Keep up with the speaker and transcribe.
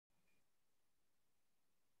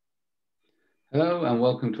Hello and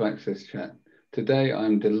welcome to Access Chat. Today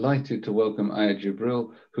I'm delighted to welcome Abdullah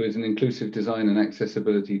Jibreal, who is an inclusive design and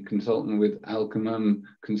accessibility consultant with Al Kamam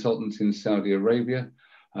Consultants in Saudi Arabia.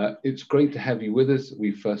 It's great to have you with us.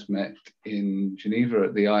 We first met in Geneva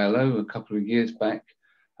at the ILO a couple of years back.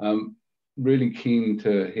 Really keen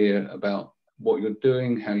to hear about what you're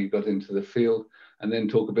doing, how you got into the field, and then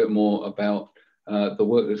talk a bit more about the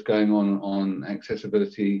work that's going on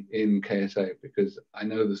accessibility in KSA, because I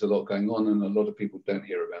know there's a lot going on and a lot of people don't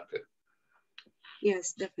hear about it.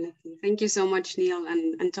 Yes, definitely. Thank you so much, Neil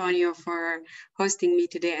and Antonio, for hosting me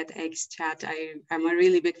today at X Chat. I'm a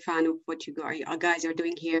really big fan of what you guys are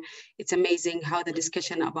doing here. It's amazing how the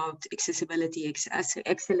discussion about accessibility is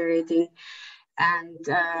accelerating, and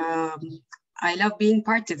I love being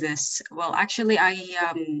part of this. Well, actually, I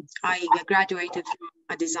graduated from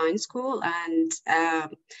a design school, and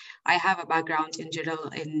I have a background in general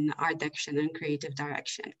in art direction and creative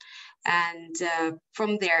direction. And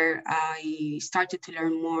from there, I started to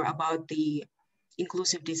learn more about the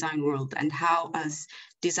inclusive design world and how, as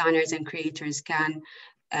designers and creators, can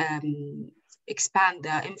expand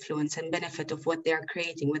the influence and benefit of what they're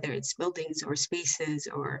creating, whether it's buildings or spaces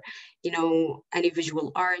or, any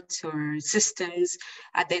visual arts or systems.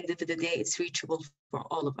 At the end of the day, it's reachable for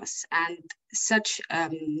all of us. And such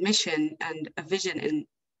mission and a vision in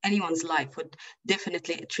anyone's life would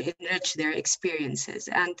definitely enrich their experiences.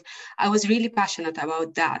 And I was really passionate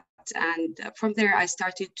about that. And from there, I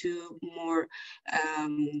started to more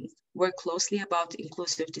work closely about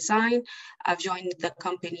inclusive design. I've joined the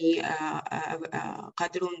company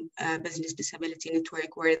Qadroon Business Disability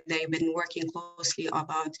Network, where they've been working closely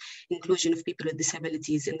about inclusion of people with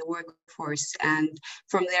disabilities in the workforce. And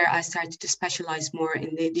from there, I started to specialize more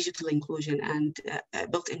in the digital inclusion and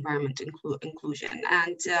built environment inclusion.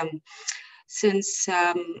 And since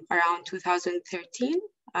around 2013,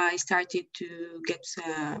 I started to get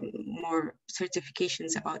more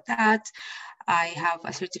certifications about that. I have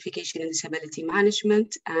a certification in disability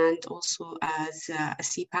management and also as a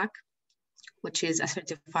CPACC, which is a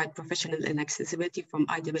certified professional in accessibility from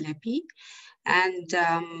IAAP. And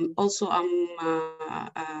also I'm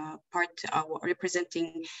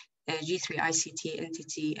representing G3 ICT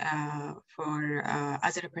entity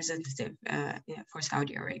as a representative for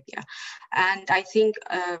Saudi Arabia. And I think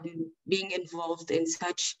being involved in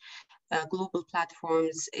such global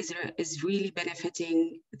platforms is really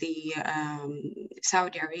benefiting the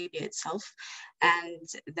Saudi Arabia itself and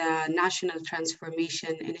the national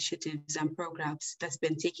transformation initiatives and programs that's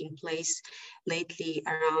been taking place lately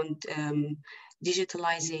around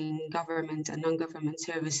digitalizing government and non-government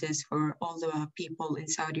services for all the people in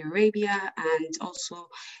Saudi Arabia, and also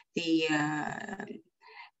the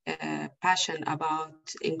passion about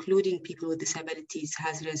including people with disabilities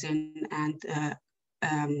has risen,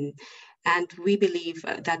 and we believe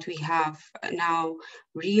that we have now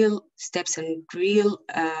real steps and real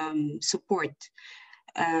support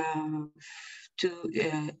to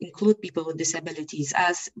include people with disabilities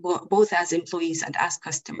as both as employees and as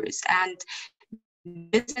customers. And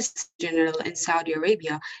business in general in Saudi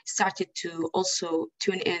Arabia started to also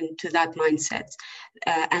tune in to that mindset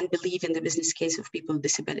and believe in the business case of people with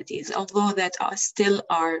disabilities. Although that still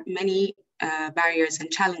are many barriers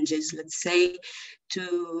and challenges, let's say,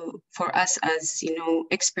 for us as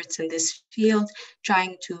experts in this field,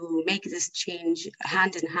 trying to make this change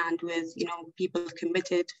hand in hand with people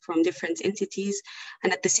committed from different entities,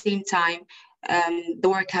 and at the same time the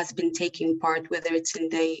work has been taking part, whether it's in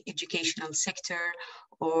the educational sector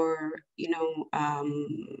or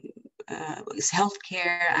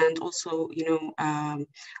healthcare, and also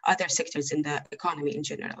other sectors in the economy in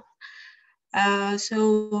general.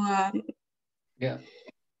 So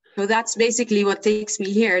that's basically what takes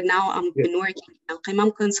me here. Now I've been working in Al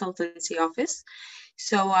Kamam Consultancy Office.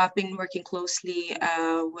 So I've been working closely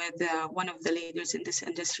with one of the leaders in this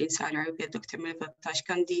industry in Saudi Arabia, Dr. Mirva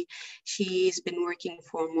Tashkandi. She's been working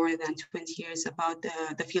for more than 20 years about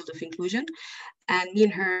the field of inclusion. And me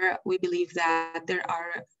and her, we believe that there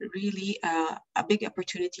are really a big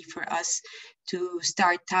opportunity for us to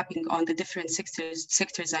start tapping on the different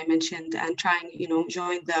sectors I mentioned, and trying,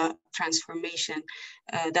 join the transformation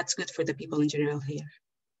that's good for the people in general here.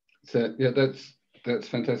 So yeah, that's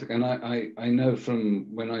fantastic. And I know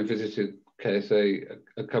from when I visited KSA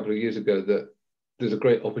a couple of years ago that there's a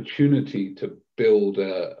great opportunity to build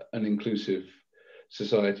an inclusive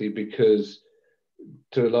society, because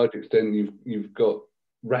to a large extent you've got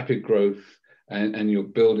rapid growth and you're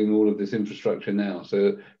building all of this infrastructure now.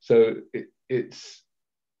 So it's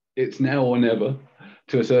now or never,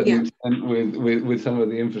 to a certain extent, with some of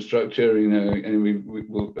the infrastructure, and we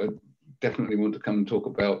will definitely want to come and talk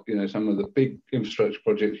about, you know, some of the big infrastructure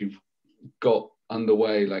projects you've got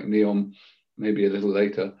underway, like NEOM, maybe a little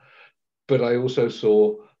later. But I also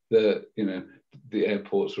saw that, you know, the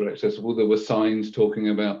airports were accessible. There were signs talking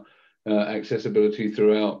about accessibility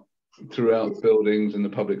throughout buildings and the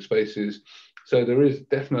public spaces. So there is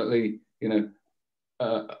definitely, you know,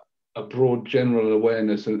 a broad general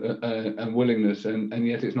awareness and willingness, and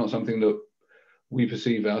yet it's not something that we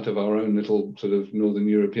perceive out of our own little sort of Northern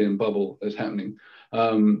European bubble as happening.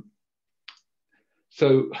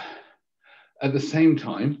 So at the same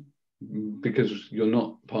time, because you're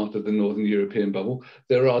not part of the Northern European bubble,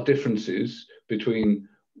 there are differences between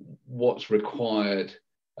what's required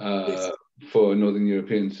Yes. for Northern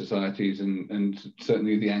European societies and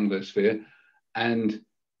certainly the Anglosphere and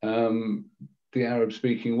the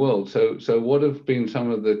Arab-speaking world. So what have been some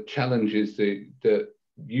of the challenges that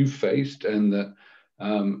you've faced and that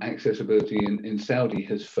accessibility in Saudi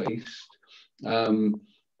has faced,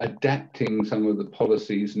 adapting some of the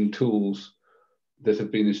policies and tools that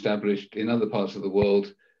have been established in other parts of the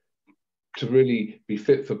world to really be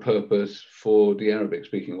fit for purpose for the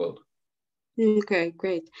Arabic-speaking world? Okay,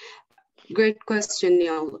 great. Great question,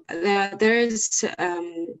 Neil. There is,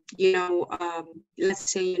 you know,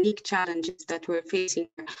 let's say unique challenges that we're facing.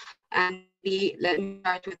 And let me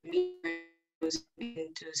start with me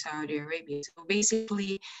into Saudi Arabia. So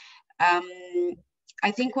basically,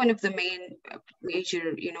 I think one of the main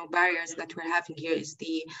major, you know, barriers that we're having here is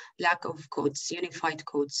the lack of codes, unified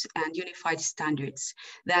codes and unified standards.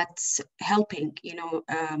 That's helping, you know,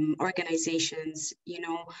 organizations, you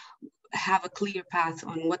know, have a clear path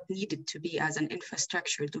on what needed to be as an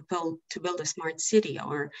infrastructure to build a smart city,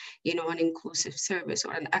 or, you know, an inclusive service,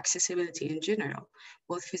 or an accessibility in general,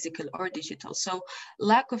 both physical or digital. So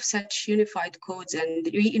lack of such unified codes and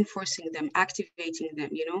reinforcing them, activating them,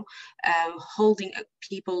 you know, holding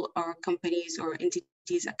people or companies or entities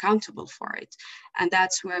accountable for it. And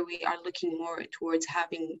that's where we are looking more towards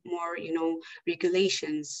having more, you know,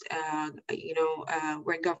 regulations, you know,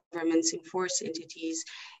 where governments enforce entities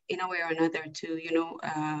in a way or another to, you know,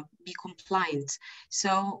 be compliant.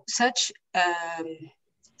 So such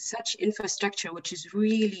infrastructure, which is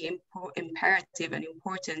really imperative and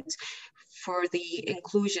important for the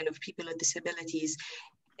inclusion of people with disabilities,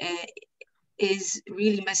 is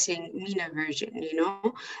really missing MENA version, you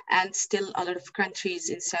know, and still a lot of countries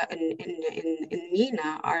in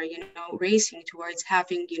MENA are, you know, racing towards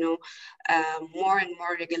having, you know, more and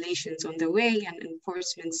more regulations on the way and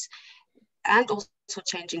enforcements, and also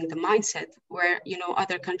changing the mindset where, you know,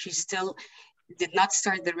 other countries still did not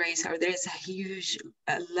start the race, or there is a huge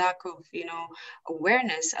lack of, you know,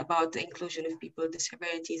 awareness about the inclusion of people with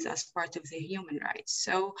disabilities as part of their human rights.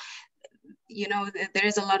 So, you know, there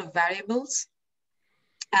is a lot of variables,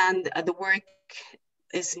 and the work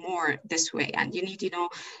is more this way. And you need, you know,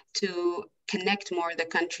 to connect more the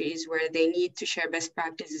countries where they need to share best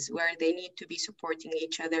practices, where they need to be supporting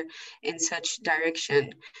each other in such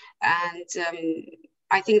direction. And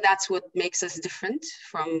I think that's what makes us different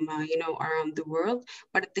from, you know, around the world.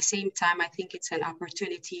 But at the same time, I think it's an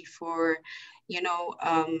opportunity for, you know,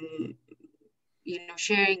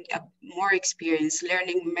 sharing more experience,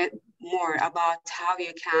 learning more about how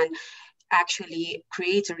you can actually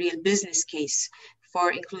create a real business case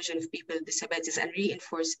for inclusion of people with disabilities, and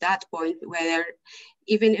reinforce that point where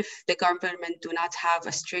even if the government do not have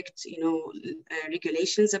a strict, you know,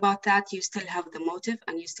 regulations about that, you still have the motive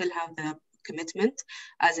and you still have the commitment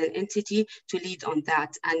as an entity to lead on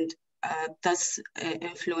that, and thus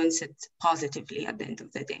influence it positively at the end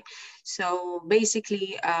of the day. So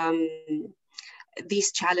basically,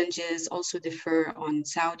 these challenges also differ on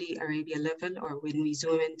Saudi Arabia level, or when we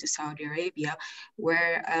zoom into Saudi Arabia,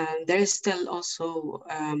 where there is still also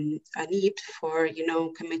a need for, you know,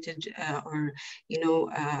 committed or, you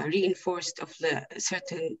know, reinforced of the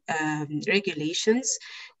certain regulations.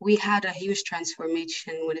 We had a huge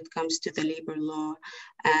transformation when it comes to the labor law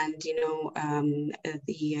and, you know,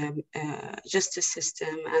 the justice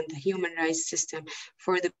system and the human rights system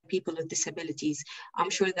for the people with disabilities. I'm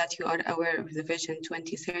sure that you are aware of the Vision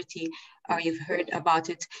 2030, or you've heard about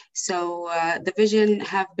it. So the vision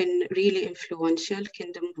have been really influential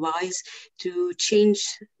kingdom-wise to change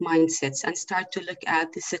mindsets and start to look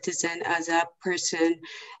at the citizen as a person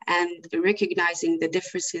and recognizing the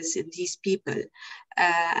differences in these people.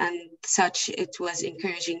 and such, it was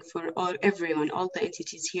encouraging for everyone, all the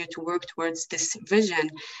entities here to work towards this vision.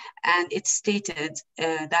 And it stated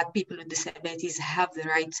that people with disabilities have the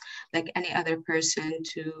right, like any other person,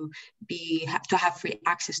 to have free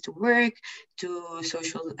access to work, to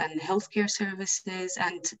social and healthcare services,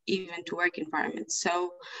 and even to work environments.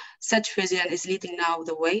 So such vision is leading now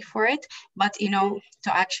the way for it. But,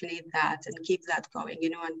 to actually that and keep that going,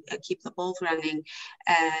 and keep the ball running,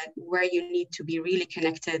 where you need to be really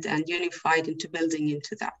connected and unified into building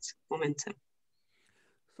into that momentum.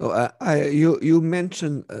 So you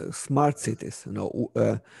mentioned smart cities.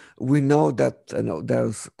 We know that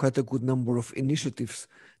there's quite a good number of initiatives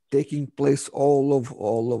taking place all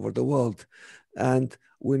over the world, and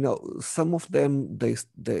we know some of them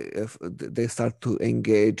they start to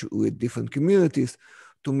engage with different communities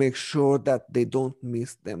to make sure that they don't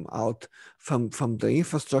miss them out from the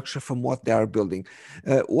infrastructure, from what they are building.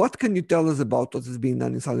 What can you tell us about what is being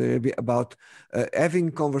done in Saudi Arabia about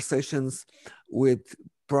having conversations with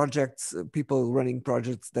projects, people running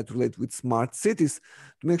projects that relate with smart cities,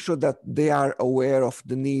 to make sure that they are aware of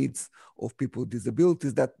the needs of people with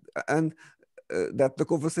disabilities, that the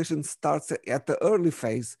conversation starts at the early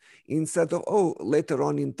phase, instead of later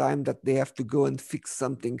on in time that they have to go and fix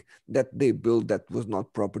something that they built that was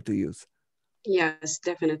not proper to use? Yes,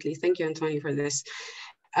 definitely. Thank you, Antonio, for this.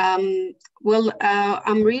 I'm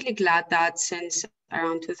really glad that since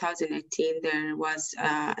around 2018, there was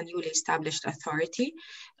a newly established authority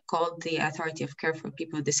called the Authority of Care for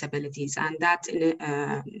People with Disabilities. And that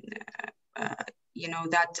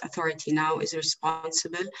that authority now is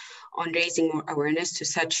responsible on raising more awareness to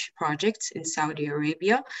such projects in Saudi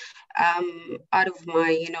Arabia. Out of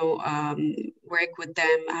my, work with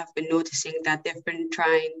them, I have been noticing that they've been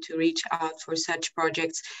trying to reach out for such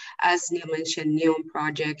projects, as Neil mentioned, NEOM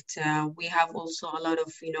project. We have also a lot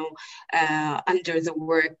of, under the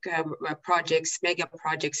work projects, mega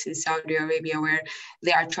projects in Saudi Arabia, where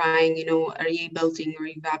they are trying, rebuilding,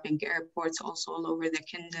 revamping airports also all over the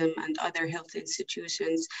kingdom and other health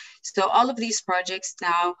institutions. So all of these projects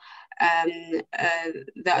now,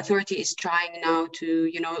 the authority is trying now to,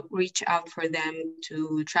 reach out for them,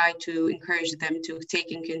 to try to encourage them to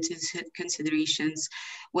take into considerations,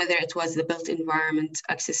 whether it was the built environment,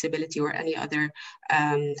 accessibility, or any other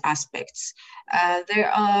aspects.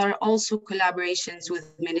 There are also collaborations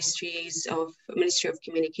with Ministry of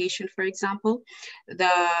Communication, for example.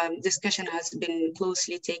 The discussion has been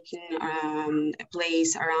closely taking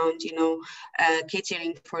place around,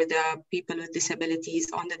 catering for the people with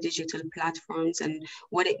disabilities on the digital platforms and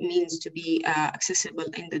what it means to be accessible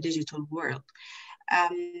in the digital world.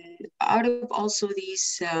 Out of also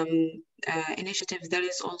these initiatives, there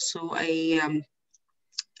is also a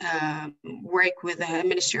work with the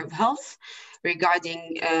Ministry of Health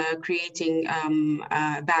regarding creating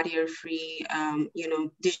barrier-free,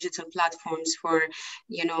 digital platforms for,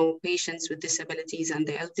 patients with disabilities and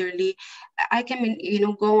the elderly. I can,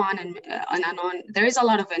 go on and on. There is a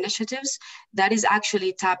lot of initiatives that is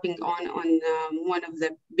actually tapping on one of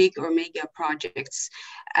the big or mega projects.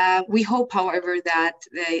 We hope, however, that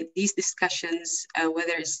these discussions,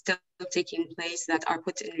 whether it's still taking place, that are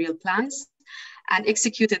put in real plans and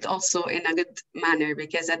executed also in a good manner,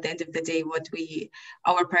 because at the end of the day,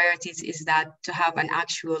 our priorities is that to have an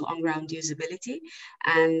actual on-ground usability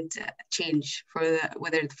and change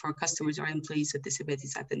whether for customers or employees with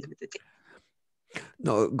disabilities at the end of the day.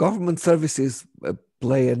 No, government services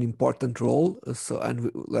play an important role.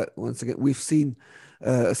 Once again, we've seen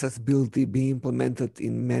accessibility being implemented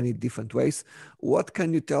in many different ways. What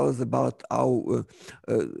can you tell us about how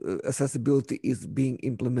accessibility is being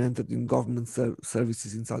implemented in government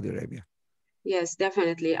services in Saudi Arabia? Yes,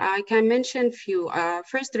 definitely. I can mention a few.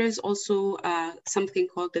 First, there is also something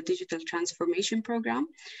called the Digital Transformation Program.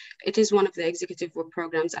 It is one of the executive work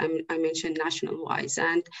programs I mentioned national-wise.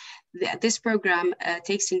 And this program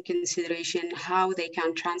takes in consideration how they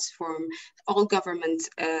can transform all government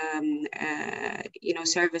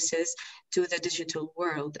services to the digital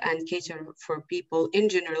world and cater for people in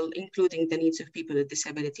general, including the needs of people with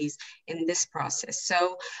disabilities in this process.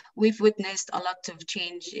 So we've witnessed a lot of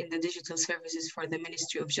change in the digital services for the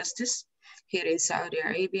Ministry of Justice here in Saudi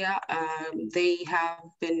Arabia. They have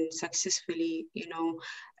been successfully,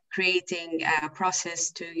 creating a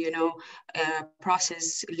process to,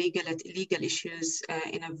 process legal issues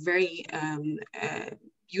in a very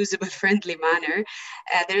usable, friendly manner.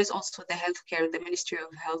 There is also the healthcare, the Ministry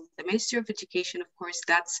of Health, the Ministry of Education. Of course,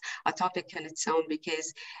 that's a topic in its own,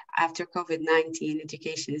 because after COVID-19,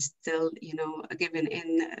 education is still, given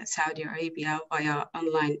in Saudi Arabia via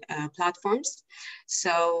online platforms.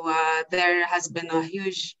 So there has been a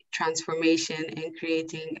huge transformation in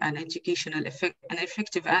creating an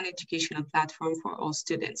effective and educational platform for all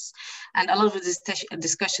students. And a lot of the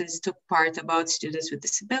discussions took part about students with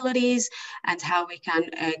disabilities and how we can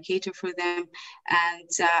cater for them. And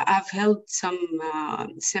I've held some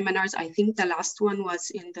seminars. I think the last one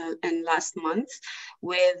was in last month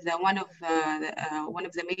with one of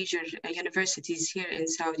the major universities here in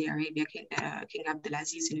Saudi Arabia, King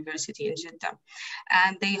Abdulaziz University in Jeddah,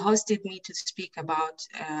 and they hosted me to speak about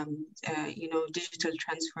digital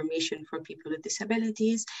transformation for people with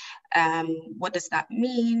disabilities. What does that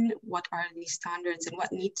mean? What are the standards and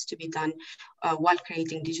what needs to be done while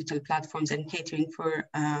creating digital platforms and catering for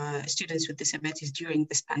students with disabilities during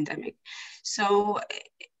this pandemic? So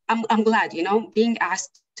I'm glad, being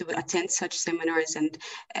asked to attend such seminars and,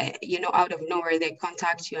 out of nowhere, they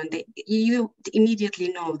contact you and you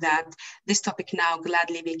immediately know that this topic now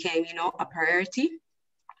gladly became, a priority.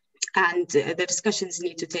 And the discussions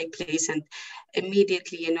need to take place, and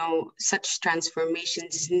immediately, such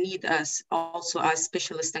transformations need us also as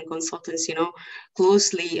specialists and consultants,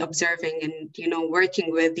 closely observing and,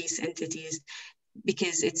 working with these entities,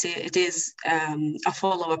 because it is a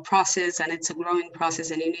follow-up process and it's a growing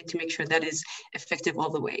process, and you need to make sure that is effective all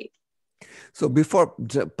the way. So before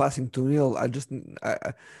passing to Neil,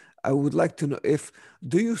 I would like to know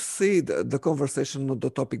do you see the conversation on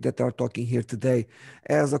the topic that we are talking here today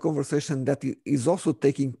as a conversation that is also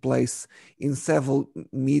taking place in several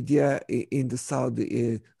media in the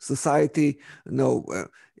Saudi society? No,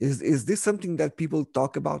 is this something that people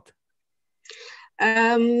talk about?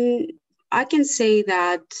 I can say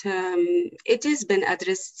that it has been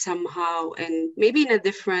addressed somehow, and maybe in a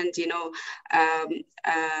different,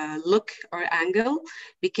 look or angle,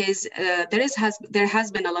 because there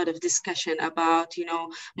has been a lot of discussion about,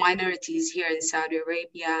 minorities here in Saudi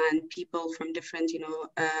Arabia and people from different,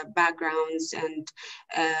 backgrounds and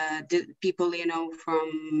people,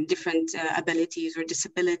 from different abilities or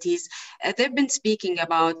disabilities. They've been speaking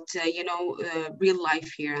about, real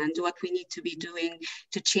life here and what we need to be doing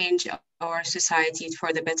to change our society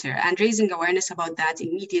for the better, and raising awareness about that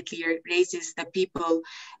immediately raises the people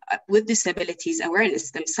with disabilities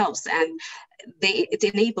awareness themselves, and it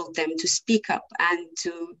enabled them to speak up and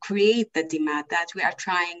to create the demand that we are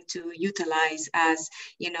trying to utilize as,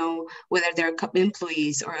 whether they're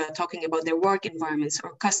employees or talking about their work environments,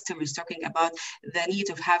 or customers talking about the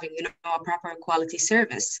need of having, a proper quality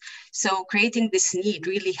service. So creating this need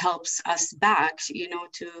really helps us back,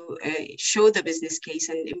 to show the business case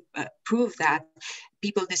and prove that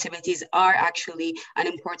people with disabilities are actually an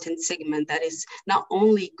important segment that is not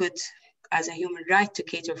only good as a human right to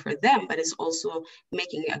cater for them, but is also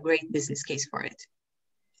making a great business case for it,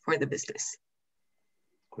 for the business.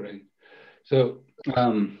 Great. So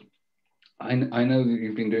I know that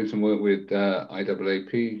you've been doing some work with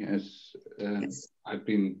IAAP, as yes. I've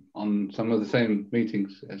been on some of the same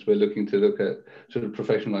meetings as we're looking to look at sort of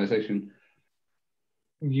professionalization.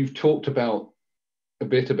 You've talked about a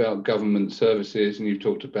bit about government services, and you've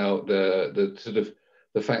talked about the sort of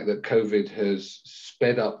the fact that COVID has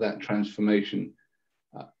sped up that transformation.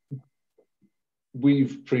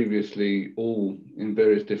 We've previously all, in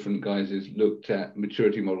various different guises, looked at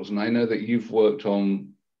maturity models, and I know that you've worked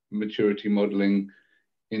on maturity modeling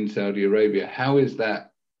in Saudi Arabia. How is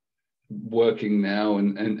that working now,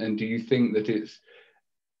 and do you think that it's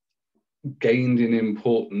gained in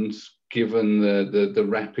importance given the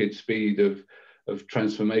rapid speed of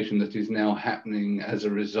transformation that is now happening as a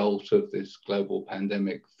result of this global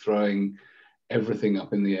pandemic, throwing everything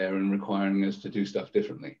up in the air and requiring us to do stuff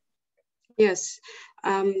differently? Yes,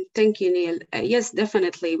 thank you, Neil. Yes,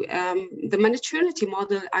 definitely. The maturity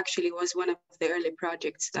model actually was one of the early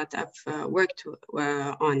projects that I've worked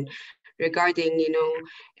on regarding,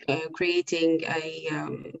 creating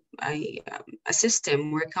a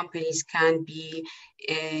system where companies can be,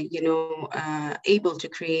 able to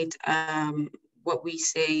create what we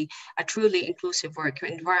say a truly inclusive work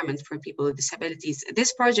environment for people with disabilities.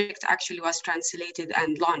 This project actually was translated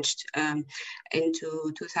and launched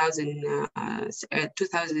into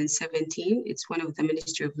 2017. It's one of the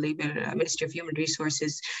Ministry of Labor, Ministry of Human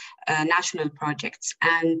Resources national projects.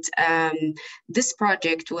 And this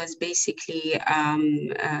project was basically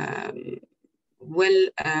well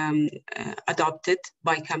adopted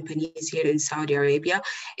by companies here in Saudi Arabia.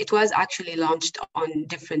 It was actually launched on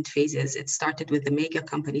different phases. It started with the mega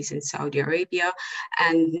companies in Saudi Arabia,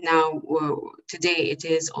 and now today it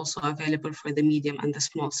is also available for the medium and the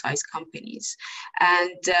small size companies.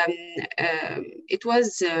 And it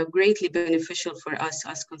was greatly beneficial for us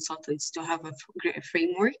as consultants to have a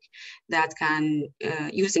framework that can,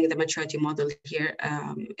 using the maturity model here,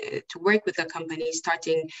 to work with the company,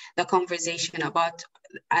 starting the conversation about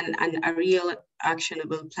a real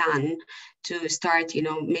actionable plan to start,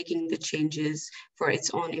 making the changes for its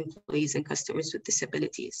own employees and customers with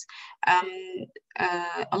disabilities.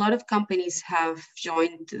 A lot of companies have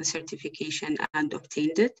joined the certification and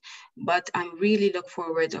obtained it, but I'm really look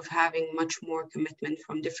forward of having much more commitment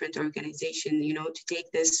from different organizations, to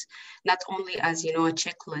take this not only as, a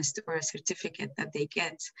checklist or a certificate that they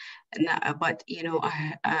get, but,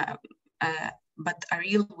 but a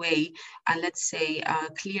real way, and let's say a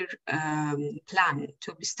clear plan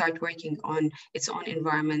to start working on its own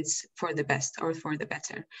environments for the best or for the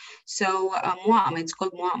better. So it's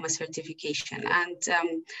called Mu'ama certification. And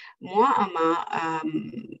Mu'ama,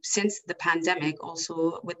 since the pandemic,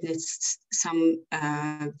 also witnessed some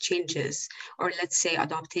changes, or let's say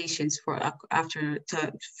adaptations to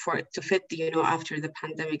fit the, after the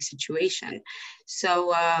pandemic situation.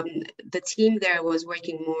 So the team there was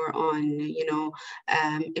working more on,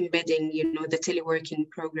 embedding, the teleworking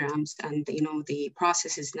programs and, the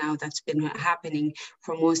processes now that's been happening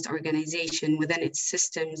for most organizations within its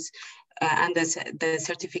systems and the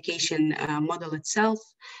certification model itself.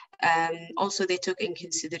 Also, they took in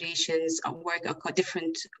considerations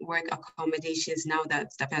different work accommodations now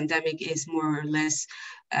that the pandemic is more or less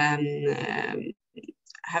have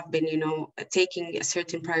been, taking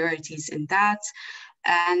certain priorities in that.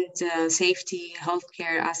 And safety,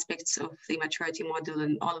 healthcare aspects of the maturity model,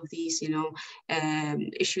 and all of these,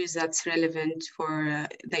 issues that's relevant for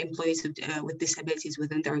the employees with disabilities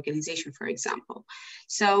within the organization, for example.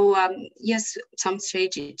 So yes, some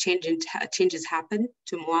changes happen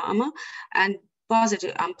to Mu'ama, and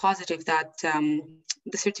I'm positive that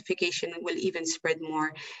the certification will even spread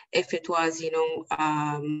more if it was,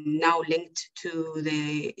 now linked to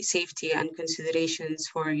the safety and considerations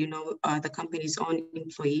for, the company's own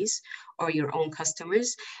employees or your own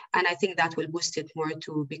customers. And I think that will boost it more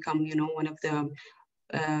to become, one of the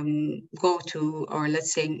go-to, or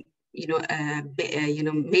let's say,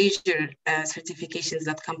 major certifications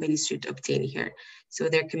that companies should obtain here. So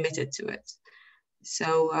they're committed to it.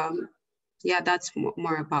 So yeah, that's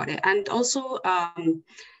more about it. And also,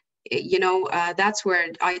 that's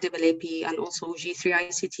where IAAP and also G3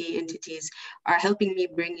 ICT entities are helping me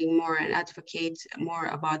bringing more and advocate more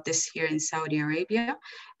about this here in Saudi Arabia.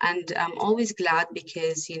 And I'm always glad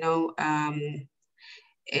because,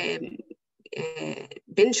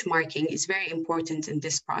 benchmarking is very important in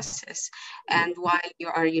this process. And while you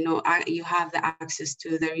are, you have the access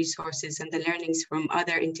to the resources and the learnings from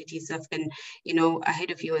other entities that have been,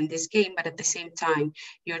 ahead of you in this game, but at the same time,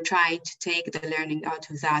 you're trying to take the learning out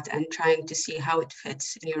of that and trying to see how it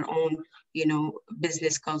fits in your own,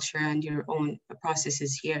 business culture and your own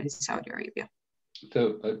processes here in Saudi Arabia.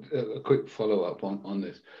 So a quick follow-up on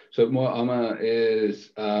this. So Mu'ama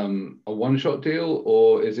is a one-shot deal,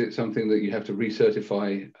 or is it something that you have to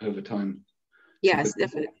recertify over time? Yes,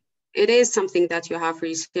 definitely. It is something that you have to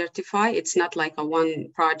recertify. It's not like a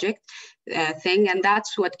one project thing, and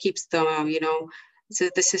that's what keeps the,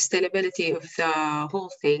 the sustainability of the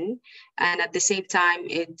whole thing. And at the same time,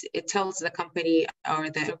 it tells the company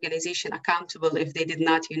or the organization accountable if they did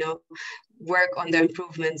not, work on the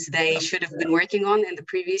improvements they should have been working on in the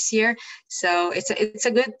previous year. So it's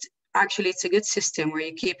a good system where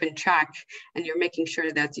you keep in track and you're making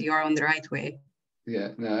sure that you are on the right way.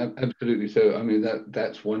 Yeah, no, absolutely. So I mean,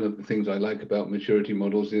 that's one of the things I like about maturity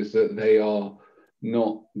models, is that they are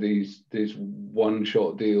not these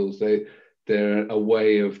one-shot deals. They're a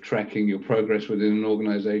way of tracking your progress within an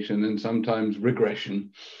organization, and sometimes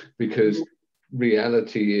regression, because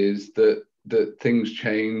reality is that things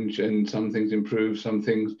change and some things improve, some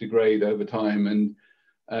things degrade over time, and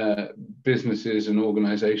businesses and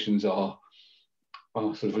organizations are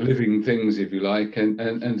sort of living things, if you like,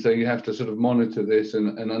 and so you have to sort of monitor this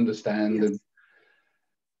and understand. Yes.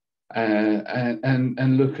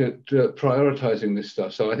 And look at prioritizing this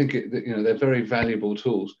stuff. So I think they're very valuable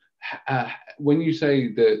tools. When you say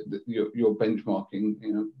that you're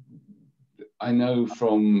benchmarking, I know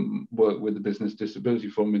from work with the Business Disability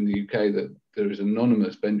Forum in the UK that there is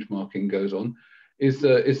anonymous benchmarking goes on. Is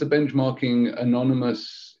the benchmarking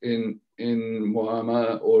anonymous in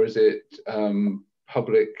Mu'ama, or is it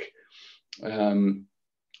public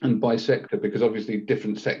and by sector, because obviously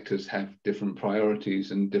different sectors have different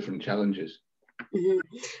priorities and different challenges. Mm-hmm.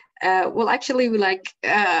 Well, actually,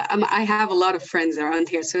 I have a lot of friends around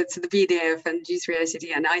here. So it's the BDF and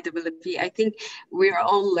G3ICT and IAAP. I think we're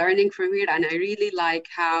all learning from here. And I really like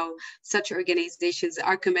how such organizations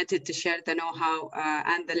are committed to share the know-how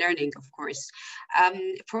and the learning, of course.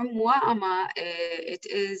 For Mu'ama, it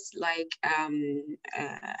is like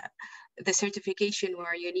the certification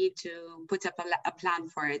where you need to put up a plan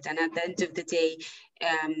for it. And at the end of the day,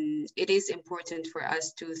 it is important for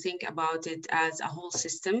us to think about it as a whole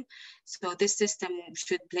system. So this system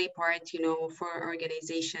should play part, you know, for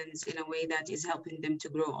organizations in a way that is helping them to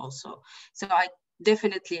grow also. So I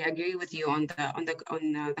definitely agree with you on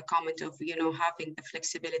the comment of, you know, having the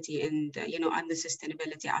flexibility and, you know, and the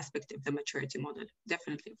sustainability aspect of the maturity model.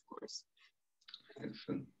 Definitely, of course.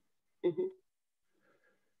 Excellent. Mm-hmm.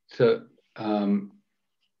 So,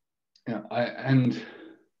 yeah, and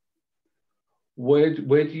where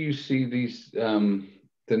do you see these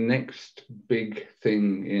the next big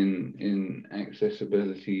thing in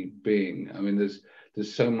accessibility being? I mean, there's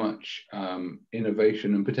so much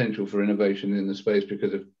innovation and potential for innovation in the space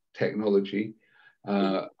because of technology.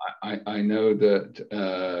 I know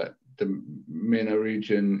that the MENA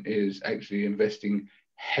region is actually investing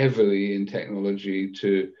heavily in technology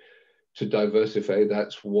to diversify.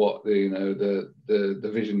 That's what the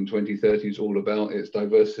Vision 2030 is all about. It's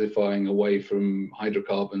diversifying away from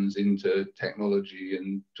hydrocarbons into technology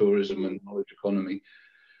and tourism and knowledge economy.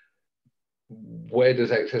 Where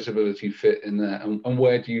does accessibility fit in that, and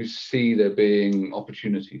where do you see there being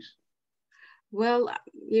opportunities? Well,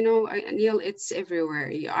 you know, Neil, it's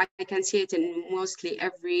everywhere. I can see it in mostly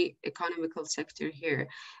every economical sector here.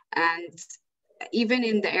 And even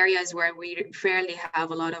in the areas where we fairly have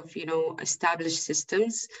a lot of, you know, established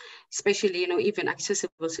systems, especially, you know, even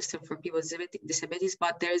accessible system for people with disabilities,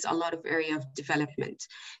 but there is a lot of area of development.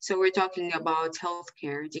 So we're talking about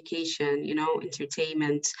healthcare, education, you know,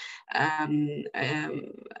 entertainment,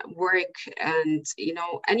 work, and, you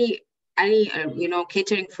know, any you know,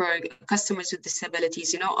 catering for customers with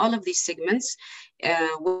disabilities, you know, all of these segments,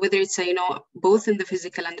 whether it's, you know, both in the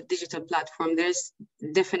physical and the digital platform, there's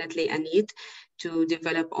definitely a need to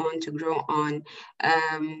develop on, to grow on.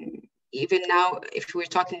 Even now, if we're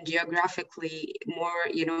talking geographically more,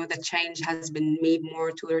 you know, the change has been made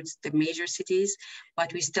more towards the major cities,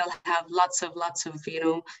 but we still have lots of, you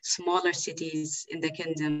know, smaller cities in the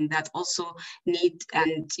kingdom that also need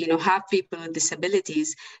and, you know, have people with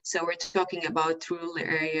disabilities. So we're talking about rural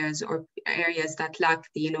areas or areas that lack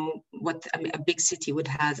the, you know, what a big city would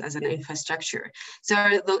have as an infrastructure.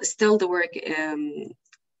 So still the work,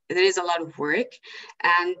 there is a lot of work,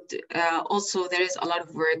 and also there is a lot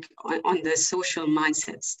of work on the social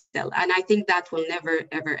mindset still. And I think that will never,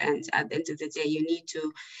 ever end. At the end of the day, you need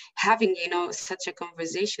to, having, you know, such a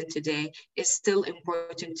conversation today is still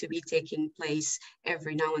important to be taking place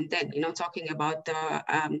every now and then, you know, talking about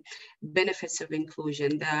the benefits of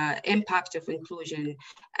inclusion, the impact of inclusion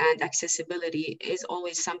and accessibility is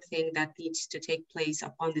always something that needs to take place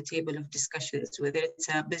upon the table of discussions, whether it's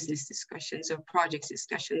business discussions or project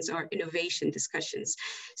discussions or innovation discussions.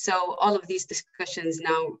 So all of these discussions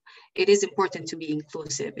now, it is important to be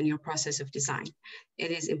inclusive in your process of design. It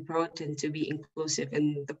is important to be inclusive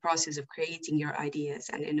in the process of creating your ideas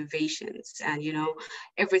and innovations and, you know,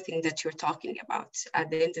 everything that you're talking about. At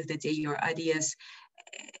the end of the day, your ideas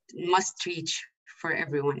must reach for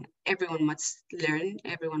everyone. Everyone must learn,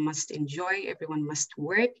 everyone must enjoy, everyone must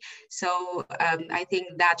work. So I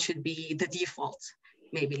think that should be the default,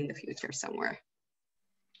 maybe in the future somewhere.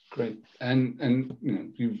 Great. And you know,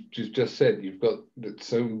 you've just said you've got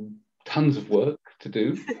so tons of work to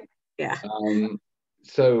do. Yeah.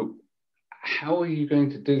 So how are you going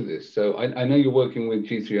to do this? So I know you're working with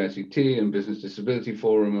G3ICT and Business Disability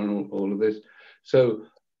Forum and all of this. So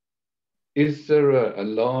is there a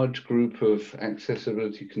large group of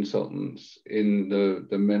accessibility consultants in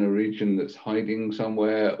the MENA region that's hiding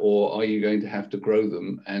somewhere, or are you going to have to grow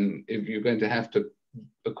them? And if you're going to have to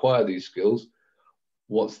acquire these skills,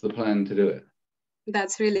 what's the plan to do it?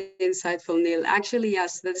 That's really insightful, Neil. Actually,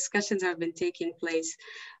 yes, the discussions have been taking place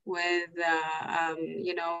with,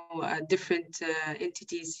 you know, different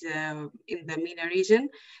entities in the MENA region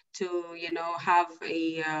to, you know, have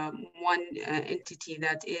a one entity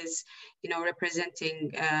that is, you know,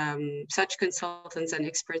 representing such consultants and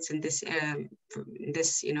experts in this,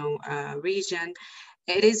 you know, region.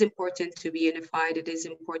 It is important to be unified. It is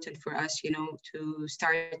important for us, you know, to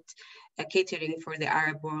start catering for the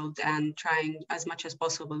Arab world and trying as much as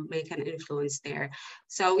possible make an influence there.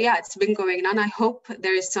 So yeah, it's been going on. I hope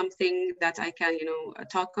there is something that I can, you know,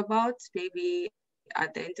 talk about maybe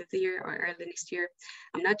at the end of the year or early next year.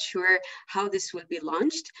 I'm not sure how this will be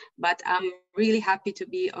launched, but I'm really happy to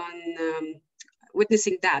be on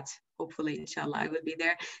witnessing that. Hopefully, inshallah, I will be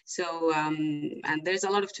there. So, and there's a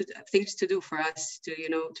lot of things to do for us to,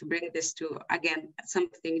 to bring this to, again,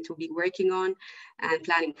 something to be working on and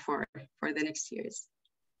planning for the next years.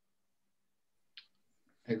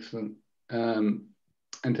 Excellent.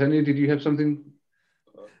 Antonio, did you have something?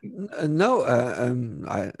 No,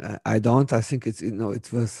 I don't. I think it's,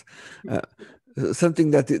 it was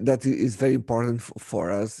something that is very important for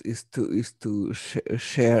us is to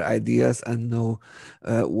share ideas and know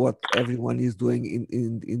what everyone is doing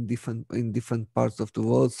in different parts of the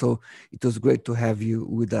world. So it was great to have you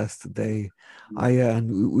with us today, Aya,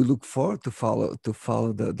 and we look forward to follow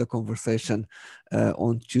the conversation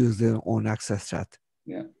on Tuesday on Access Chat.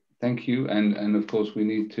 Yeah, thank you, and of course we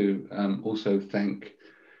need to also thank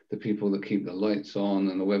the people that keep the lights on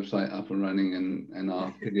and the website up and running and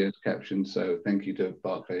our videos captioned. So thank you to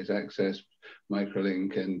Barclays Access,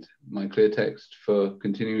 Microlink and MyClearText for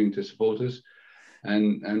continuing to support us.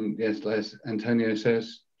 And yes, as Antonio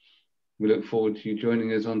says, we look forward to you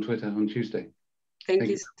joining us on Twitter on Tuesday. Thank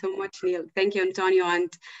you so much, Neil. Thank you, Antonio.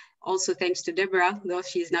 And also thanks to Deborah, though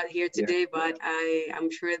she's not here today, but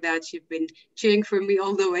I'm sure that she's been cheering for me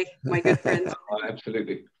all the way, my good friend.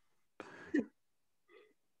 Absolutely.